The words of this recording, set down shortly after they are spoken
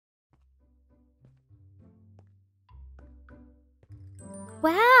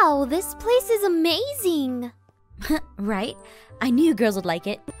Wow, this place is amazing! Right? I knew you girls would like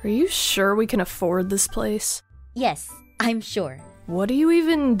it. Are you sure we can afford this place? Yes, I'm sure. What do you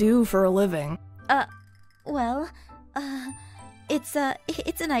even do for a living? It's a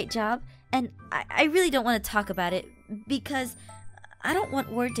night job, and I really don't want to talk about it because I don't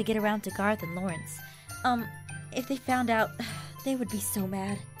want word to get around to Garth and Lawrence. If they found out, they would be so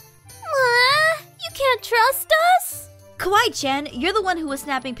mad. You can't trust us? Kawaii-chan, you're the one who was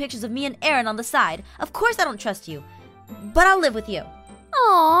snapping pictures of me and Aaron on the side. Of course I don't trust you, but I'll live with you.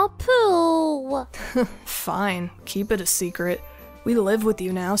 Aw, Pooh. Fine, keep it a secret. We live with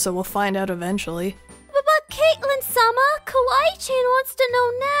you now, so we'll find out eventually. But Caitlin-sama, Kawaii-chan wants to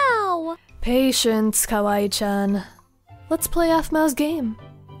know now. Patience, Kawaii-chan. Let's play Aphmau's game.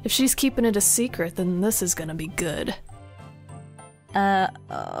 If she's keeping it a secret, then this is gonna be good.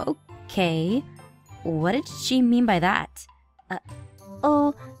 Okay. What did she mean by that?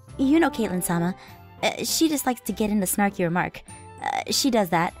 You know Caitlin-sama. She just likes to get in a snarky remark. She does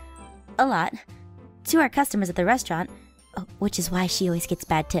that. A lot. To our customers at the restaurant. Which is why she always gets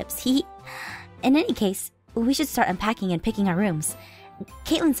bad tips. In any case, we should start unpacking and picking our rooms.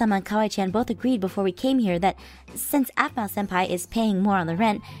 Caitlin-sama and Kawaii-chan both agreed before we came here that since Aphmau-senpai is paying more on the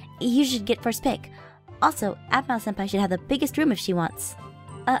rent, you should get first pick. Also, Aphmau-senpai should have the biggest room if she wants.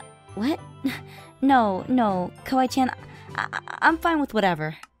 What? No, Kawaii-chan, I'm fine with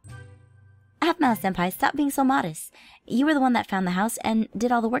whatever. Aphmau-senpai, stop being so modest. You were the one that found the house and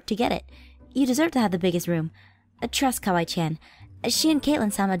did all the work to get it. You deserve to have the biggest room. Trust Kawaii-chan. She and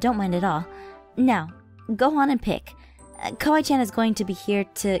Caitlin-sama don't mind at all. Now, go on and pick. Kawaii-chan is going to be here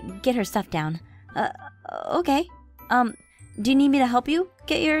to get her stuff down. Okay. Do you need me to help you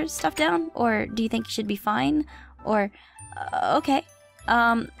get your stuff down? Or do you think you should be fine? Or, okay.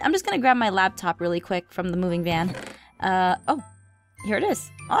 I'm just gonna grab my laptop really quick from the moving van. Here it is.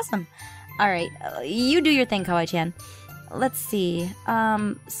 Awesome. Alright, you do your thing, Kawaii-chan. Let's see.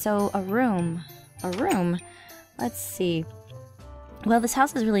 So a room. Let's see. Well, this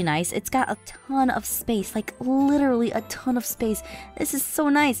house is really nice. It's got a ton of space, like literally a ton of space. This is so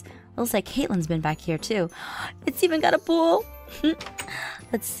nice. Looks like Caitlin's been back here too. It's even got a pool.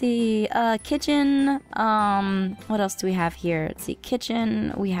 Let's see. Kitchen. What else do we have here? Let's see.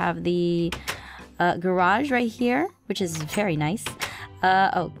 Kitchen. We have the garage right here, which is very nice.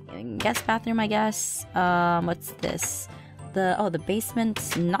 Guest bathroom, I guess. What's this? The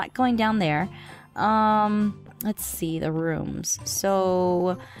basement. Not going down there. Let's see the rooms.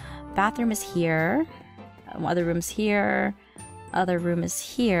 So, bathroom is here. Other room's here. Other room is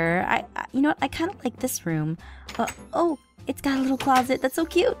here. You know what? I kind of like this room. It's got a little closet. That's so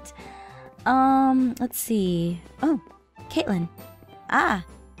cute. Let's see. Oh, Caitlin. I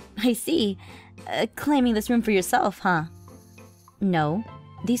see. Claiming this room for yourself, huh? No,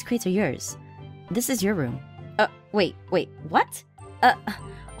 these crates are yours. This is your room. Wait, what?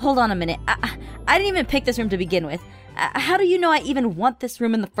 Hold on a minute. I didn't even pick this room to begin with. How do you know I even want this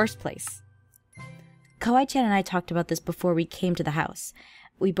room in the first place? Kawaii-chan and I talked about this before we came to the house.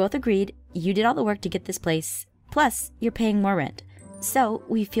 We both agreed you did all the work to get this place, plus you're paying more rent. So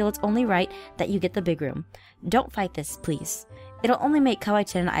we feel it's only right that you get the big room. Don't fight this, please. It'll only make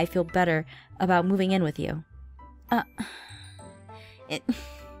Kawaii-chan and I feel better about moving in with you.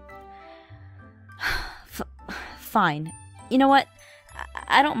 Fine. You know what?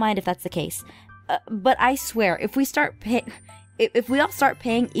 I don't mind if that's the case. But I swear, if we all start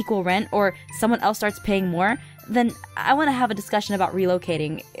paying equal rent or someone else starts paying more, then I want to have a discussion about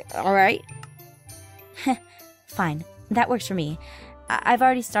relocating, alright? Fine. That works for me. I've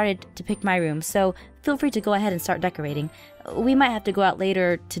already started to pick my room, so feel free to go ahead and start decorating. We might have to go out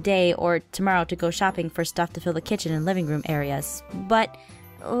later today or tomorrow to go shopping for stuff to fill the kitchen and living room areas. But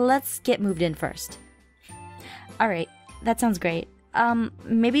let's get moved in first. Alright, that sounds great.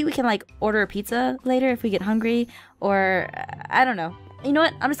 Maybe we can, order a pizza later if we get hungry, or, I don't know. You know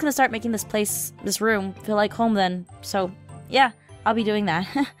what? I'm just gonna start making this room, feel like home then. So, yeah, I'll be doing that.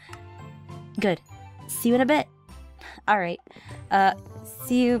 Good. See you in a bit. Alright.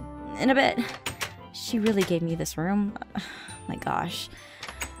 See you in a bit. She really gave me this room. Oh my gosh.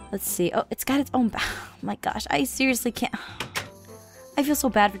 Let's see. Oh, it's got its own oh my gosh. I seriously can't. I feel so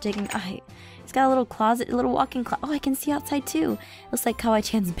bad for taking. It's got a little closet, a little walk-in closet. Oh, I can see outside too. Looks like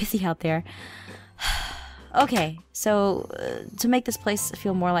Kawaii-chan's busy out there. Okay, so to make this place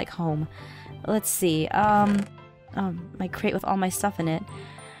feel more like home, let's see. My crate with all my stuff in it.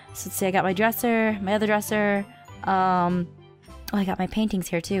 So let's see. I got my dresser, my other dresser. I got my paintings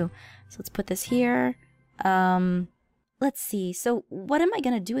here too. So let's put this here. let's see. So what am I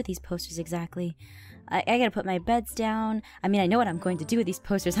going to do with these posters exactly? I got to put my beds down. I mean, I know what I'm going to do with these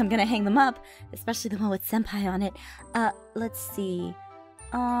posters. I'm going to hang them up, especially the one with Senpai on it. Let's see.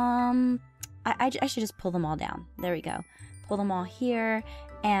 I should just pull them all down. There we go. Pull them all here.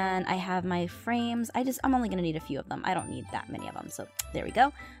 And I have my frames. I'm only going to need a few of them. I don't need that many of them. So there we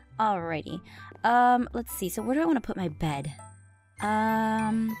go. Alrighty. Let's see. So where do I want to put my bed?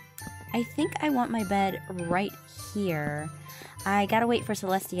 I think I want my bed right here. I gotta wait for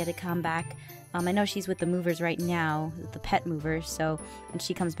Celestia to come back. I know she's with the movers right now, the pet movers, so when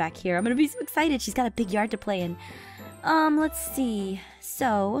she comes back here, I'm gonna be so excited. She's got a big yard to play in. Let's see.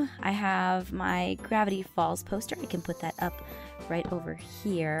 So, I have my Gravity Falls poster. I can put that up right over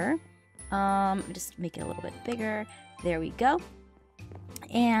here. Just make it a little bit bigger. There we go.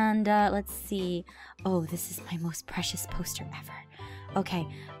 And, let's see. Oh, this is my most precious poster ever. Okay,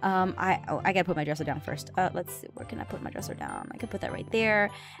 I gotta put my dresser down first. Let's see, where can I put my dresser down? I could put that right there.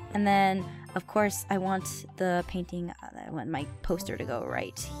 And then, of course, I want the painting, I want my poster to go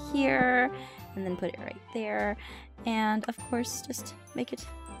right here. And then put it right there. And, of course, just make it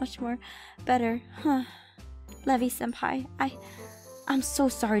much more better. Huh. Levi-senpai, I'm so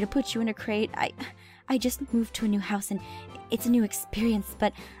sorry to put you in a crate. I just moved to a new house and it's a new experience,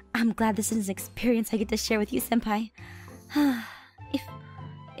 but I'm glad this is an experience I get to share with you, senpai.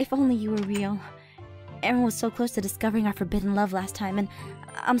 If only you were real. Aaron was so close to discovering our forbidden love last time, and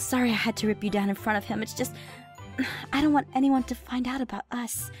I'm sorry I had to rip you down in front of him. It's just, I don't want anyone to find out about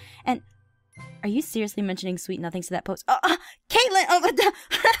us. And are you seriously mentioning sweet nothings to that post? Caitlin!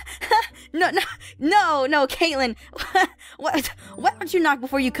 No, Caitlin! Why don't you knock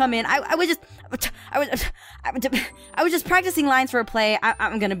before you come in? I was just practicing lines for a play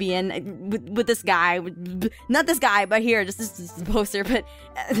I'm gonna be in with this guy. Not this guy, but here, just this poster. But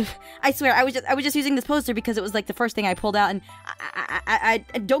I swear, I was just using this poster because it was like the first thing I pulled out, and I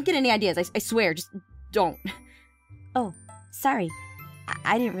don't get any ideas. I swear, just don't. Oh, sorry.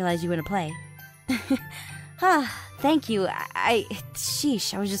 I didn't realize you were in a play. Thank you.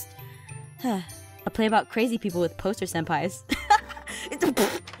 Sheesh, I was just... a play about crazy people with poster senpais.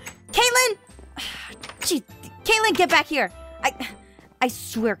 Caitlin! Gee, Caitlin, get back here! I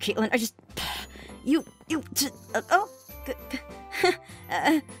swear, Caitlin, I just...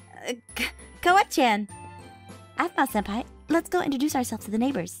 Kawaii-chan. Aphmau senpai, let's go introduce ourselves to the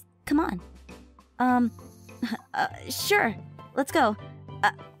neighbors. Come on. Sure. Let's go.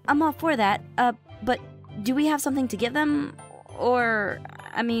 I'm all for that. But do we have something to give them? Or,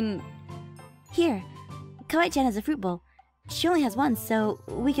 I mean... Here. Kawaii-chan has a fruit bowl. She only has one, so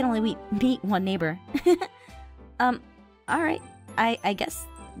we can only meet one neighbor. Alright. I guess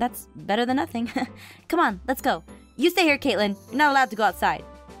that's better than nothing. Come on, let's go. You stay here, Caitlin. You're not allowed to go outside.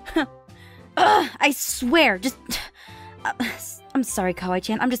 I swear, just... I'm sorry,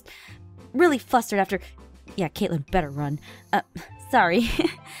 Kawaii-chan. I'm just really flustered after... Yeah, Caitlin better run. Sorry.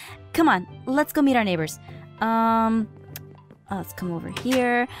 Come on, let's go meet our neighbors. Let's come over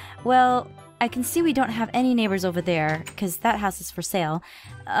here. Well, I can see we don't have any neighbors over there, because that house is for sale.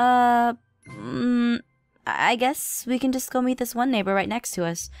 I guess we can just go meet this one neighbor right next to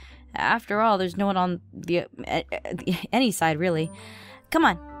us. After all, there's no one on the any side, really. Come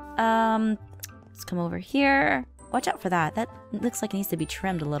on. Let's come over here. Watch out for that. That looks like it needs to be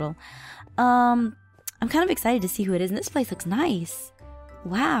trimmed a little. I'm kind of excited to see who it is, and this place looks nice.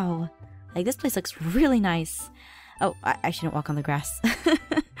 Wow. Like, this place looks really nice. Oh, I shouldn't walk on the grass.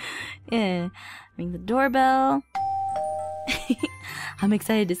 Yeah. Ring the doorbell. I'm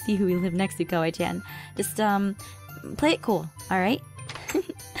excited to see who we live next to, Kawaii-chan. Just, play it cool, alright?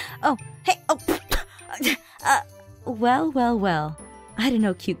 Oh, hey, oh, well. I didn't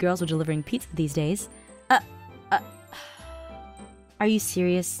know cute girls were delivering pizza these days. Are you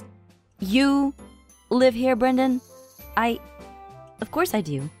serious? You live here, Brendan? Of course I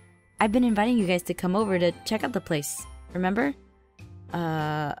do. I've been inviting you guys to come over to check out the place. Remember?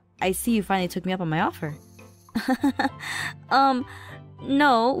 I see you finally took me up on my offer.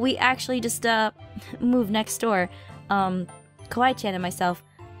 No, we actually just, moved next door. Kawaii-chan and myself.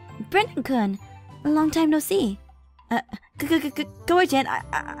 Brendan-kun, long time no see. Kawaii-chan,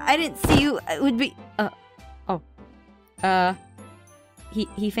 I didn't see you. It would be,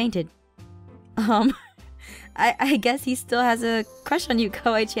 he fainted. I guess he still has a crush on you,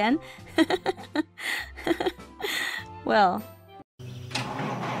 Kawaii-chan. Well.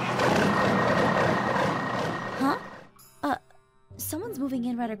 Huh? Someone's moving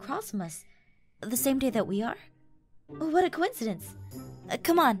in right across from us. The same day that we are? What a coincidence.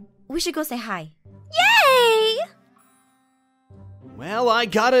 Come on, we should go say hi. Yay! Well, I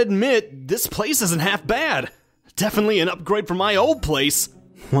gotta admit, this place isn't half bad. Definitely an upgrade from my old place.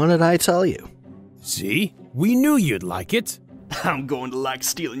 What did I tell you? See? We knew you'd like it. I'm going to like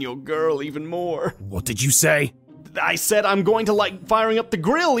stealing your girl even more. What did you say? I said I'm going to like firing up the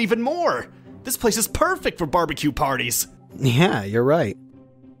grill even more. This place is perfect for barbecue parties. Yeah, you're right.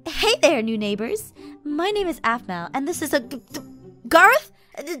 Hey there, new neighbors. My name is Aphmau, and this is Garth?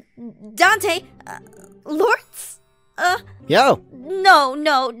 Dante? Lawrence? Yo!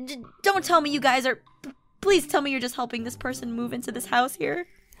 No, don't tell me you guys are... Please tell me you're just helping this person move into this house here.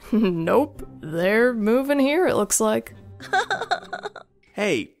 Nope. They're moving here, it looks like.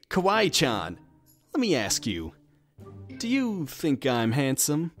 Hey, Kawaii-chan, let me ask you. Do you think I'm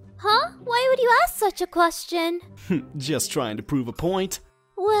handsome? Huh? Why would you ask such a question? Just trying to prove a point.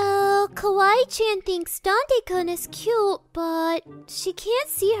 Well, Kawaii-chan thinks Dante-kun is cute, but she can't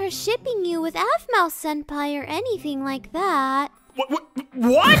see her shipping you with Aphmau-senpai or anything like that.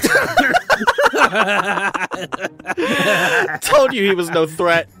 What? Told you he was no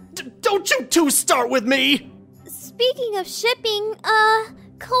threat. Don't you two start with me! Speaking of shipping,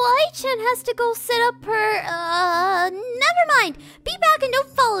 Kawaii-chan has to go set up her, never mind. Be back and don't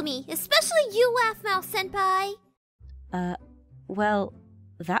follow me, especially you, Aphmau-senpai. Well,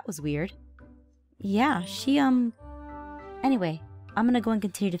 that was weird. Yeah, she, Anyway, I'm gonna go and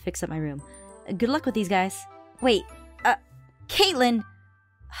continue to fix up my room. Good luck with these guys. Wait, Caitlin!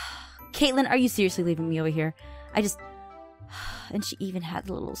 Caitlin, are you seriously leaving me over here? And she even had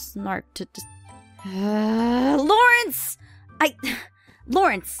a little snark to just... Lawrence!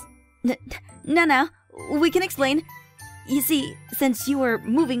 Lawrence! No, we can explain. You see, since you were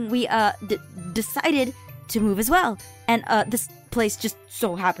moving, we, decided to move as well. And, this place just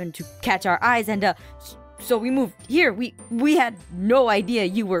so happened to catch our eyes, and, so we moved here. We had no idea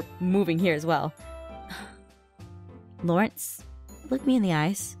you were moving here as well. Lawrence, look me in the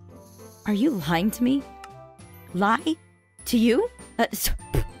eyes. Are you lying to me? Lie? To you?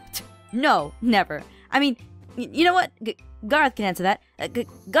 No, never. I mean, you know what? Garth can answer that.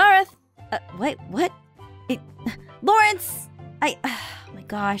 Garth! Wait, what? Lawrence! Oh my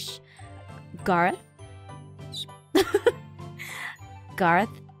gosh. Garth? Garth,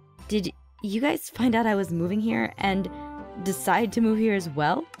 did you guys find out I was moving here and decide to move here as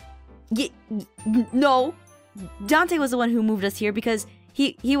well? No. Dante was the one who moved us here because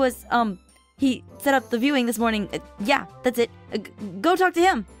he set up the viewing this morning. Yeah, that's it. Go talk to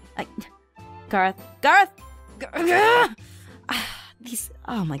him. Garth! These,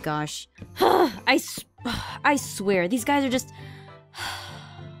 oh my gosh. I swear, these guys are just...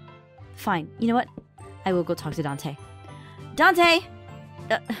 Fine, you know what? I will go talk to Dante. Dante!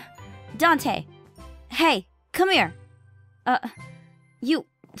 Dante! Hey, come here! You...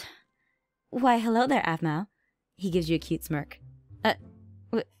 Why, hello there, Aphmau. He gives you a cute smirk.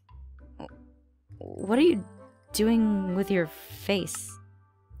 What are you doing with your face?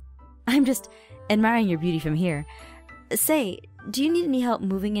 I'm just admiring your beauty from here. Say, do you need any help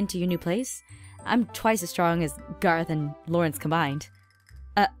moving into your new place? I'm twice as strong as Garth and Lawrence combined.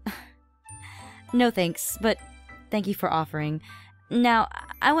 No thanks, but thank you for offering. Now,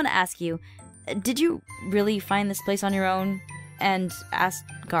 I want to ask you, did you really find this place on your own and ask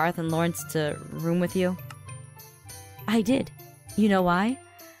Garth and Lawrence to room with you? I did. You know why?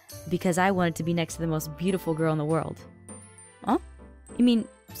 Because I wanted to be next to the most beautiful girl in the world. Oh? You mean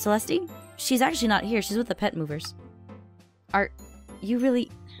Celeste? She's actually not here. She's with the pet movers. Are you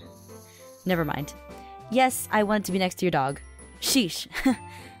really... Never mind. Yes, I wanted to be next to your dog. Sheesh.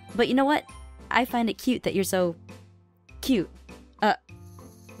 But you know what? I find it cute that you're so... cute.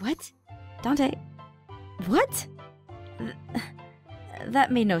 What? Dante? What?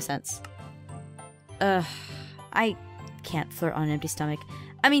 That made no sense. I can't flirt on an empty stomach.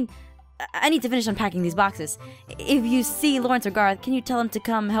 I mean, I need to finish unpacking these boxes. If you see Lawrence or Garth, can you tell them to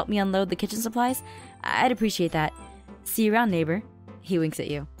come help me unload the kitchen supplies? I'd appreciate that. See you around, neighbor. He winks at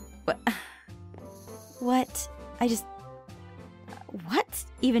you. What? What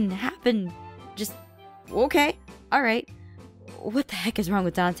even happened? Okay. Alright. What the heck is wrong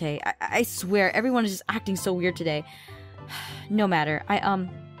with Dante? I swear, everyone is just acting so weird today. No matter.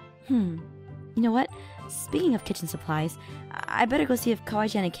 You know what? Speaking of kitchen supplies, I better go see if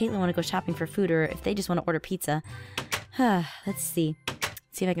Kawaii-chan and Caitlin want to go shopping for food or if they just want to order pizza. Let's see.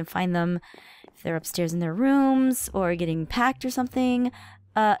 See if I can find them. If they're upstairs in their rooms or getting packed or something.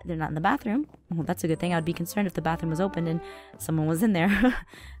 They're not in the bathroom. Well, that's a good thing. I'd be concerned if the bathroom was open and someone was in there.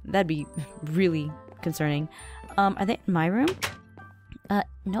 That'd be really concerning. Are they in my room?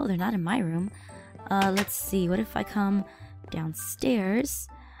 No, they're not in my room. Let's see. What if I come downstairs?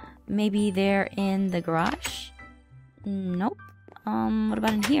 Maybe they're in the garage? Nope. What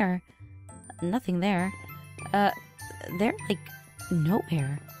about in here? Nothing there. They're, like,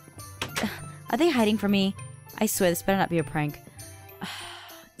 nowhere. Are they hiding from me? I swear this better not be a prank.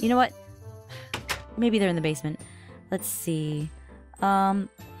 You know what? Maybe they're in the basement. Let's see.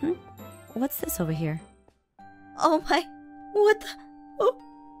 What's this over here? Oh my... What the...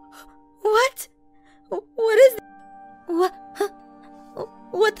 What? What is...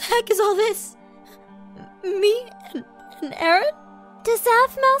 What the heck is all this? Me and Aaron? Does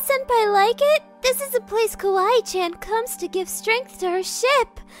Aphmau senpai like it? This is a place Kawaii-chan comes to give strength to her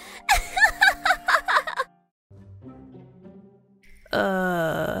ship.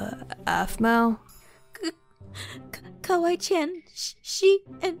 Aphmau? Kawaii-chan, she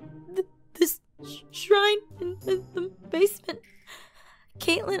and this shrine in the basement.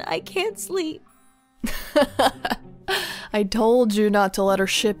 Caitlin, I can't sleep. I told you not to let her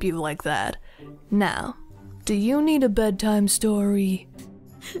ship you like that. Now, do you need a bedtime story?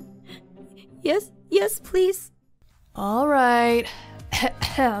 Yes, please. Alright.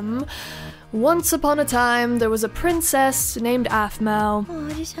 Once upon a time, there was a princess named Aphmau Oh,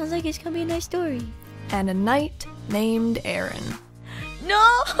 this sounds like it's gonna be a nice story. and a knight named Aaron.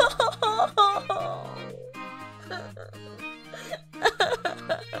 No!